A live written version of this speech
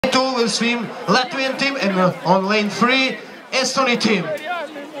2 will swim Latvian team, and on lane 3 Estonian team.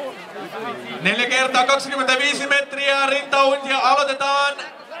 4 kertaa 25 metriä rintauintia aloitetaan.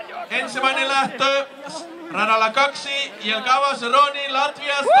 Ensimmäinen lähtö radalla 2 Jelgavas Roni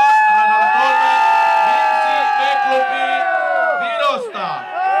Latviasta, radalla 3 Vinci V-klubi Virosta.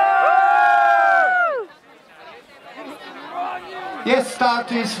 Yes,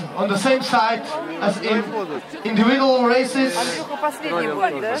 start is on the same side as in individual races.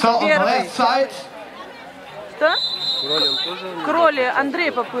 So on the left side. Что? Кроли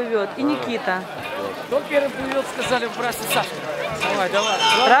Андрей поплывет и Никита. Кто первый плывет, сказали в брасе Саша. Давай, давай.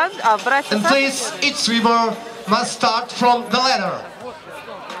 А в брасе And please, each swimmer must start from the ladder.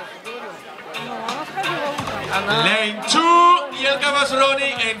 Lane 2 Jelgavas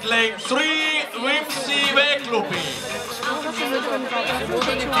Roni and lane 3 Vinci V-klubi.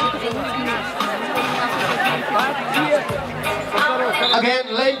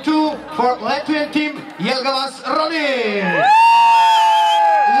 Again, lane 2 for Latvian team Jelgavas Roni.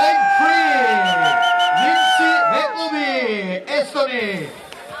 Lane 3 Vinci V-klubi Estoni.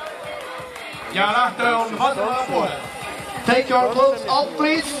 Ja lähtö on vasemmalla puolella. Take your clothes off,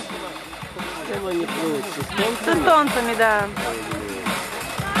 please. с эстонцами, да.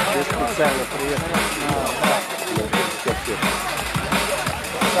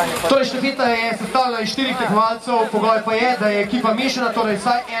 Torej štafeta je sestavljena iz 4 tekmovalcev, pogoj pa je, da je ekipa mešana, torej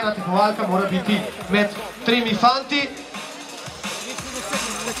vsaj ena tekmovalka mora biti med 3 fanti.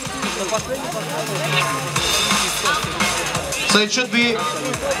 So it should be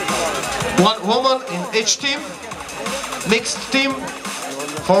 1 woman in each team, mixed team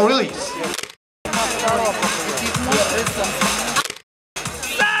for release.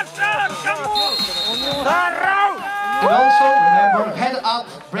 And also remember, head up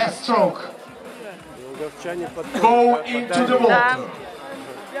breaststroke. Go into the water.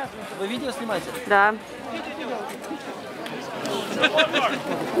 Вы видео снимаете? Да.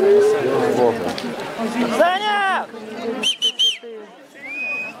 Саня!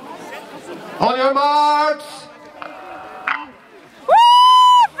 On your marks!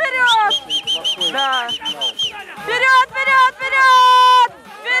 Вперед! Да. Вперед, вперед, вперед!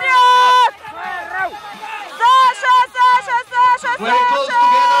 Вперед! Саша, Саша, Саша, Very close Саша!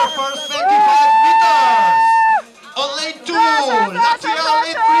 together, first 25 meters! On lane 2, Latvia,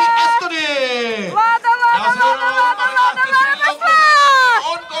 lane 3, Estoni! Лада, Лада, Лада, Лада, Лада, Лада, пошла!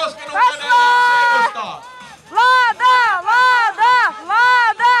 On koskenut Пошла! seikosta. Лада, Лада,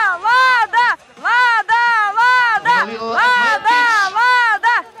 Лада, Лада, Лада, Лада, A little Лада, advantage.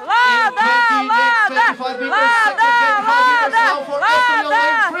 Лада, In Лада, 25 meters, Лада, second 25 meters Лада, now for Estoni on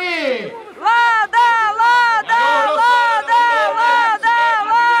lane Лада, 3! Лада, Лада, Лада, Лада,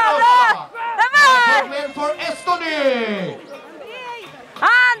 Лада! Давай! Lane for Estoni!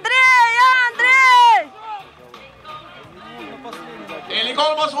 Андрей, Андрей! Eli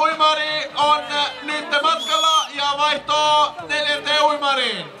kolmas uimari on nyt matkalla ja vaihtoo 4.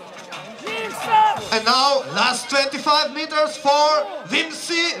 uimariin. And now, last 25 meters for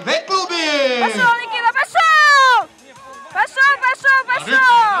Vinci V-klubi! Пошел, Никита, пошел! Пошел, пошел, Nyt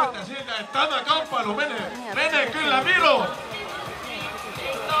пошел! näyttää siltä, että tämä kamppailu menee kyllä Viroon.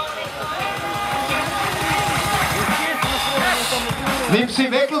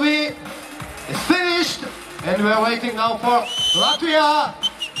 Vinci V-klubi is finished, and we are waiting now for Latvia.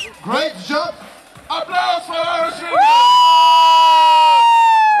 Great job! Applaus for our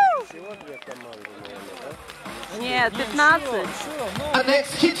Нет, 15. And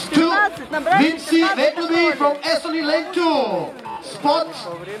next hit to Vinci V-klubi from Estoni lane 2. Spot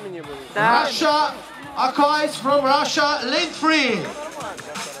Да. Russia, Akais from Russia lane 3.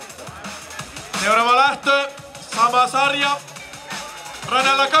 Seuraava lähtö, sama sarja.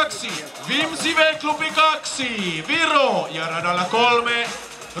 Radalla 2, Vinci V-klubi 2, Viro. Ja radalla 3,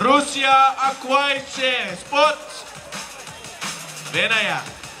 Russia, Akvaice, Spot, Venäjä.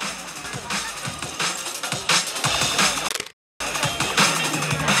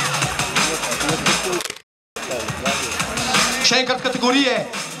 Še enkrat kategorije.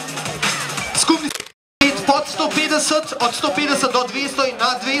 Skupni hit pod 150, od 150 do 200 in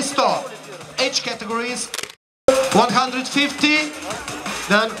na 200. Age categories 150,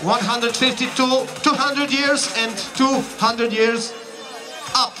 then 150 to 200 years and 200 years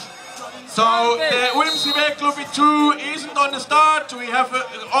up. So the Vinci V-klubi 2 isn't on the start. We have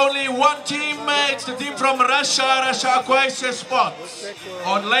only one team. It's the team from Russia, Akvaice, Spot,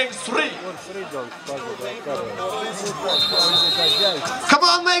 on lane 3. Come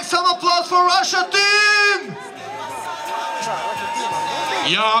on, make some applause for Russia team!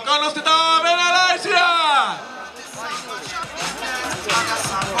 Ja kannustetaan venäläisiä!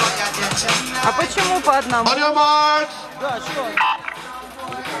 А почему по одному? On your marks.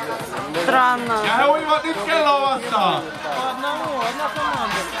 Странно. Ja he uivat nyt kelloa vastaan.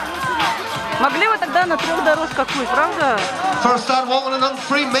 Могли бы тогда на 3 дорожках плыть, правда? First start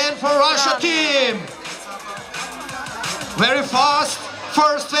 103 men for Russia team. Very fast.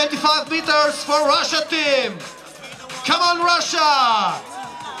 First 25 meters for Russia team. Come on, Russia.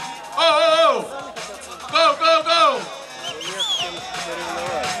 Oh! Go, go, go!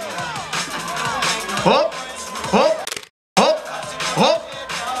 Hop, hop, hop, hop.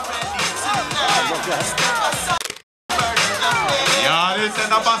 Ja nyt se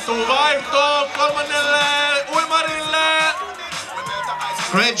tapahtuu vaihto kolmannelle uimarille.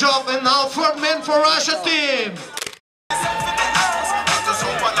 Great job. And now third man for Russia team.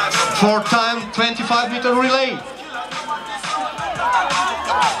 Fourth time 25-meter relay.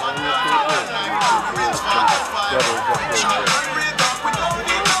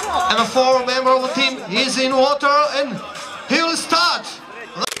 And a 4 member of the team is in water and he will start.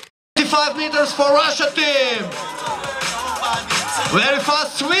 25 meters for Russia team. Very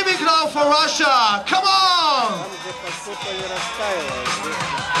fast swimming now for Russia. Come on!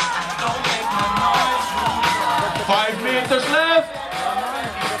 Five meters left.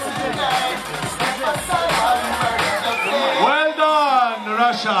 Well done,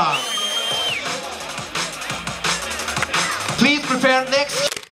 Russia. Please prepare next.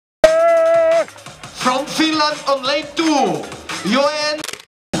 From Finland on lane 2, Joen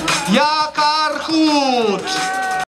Jakarhut.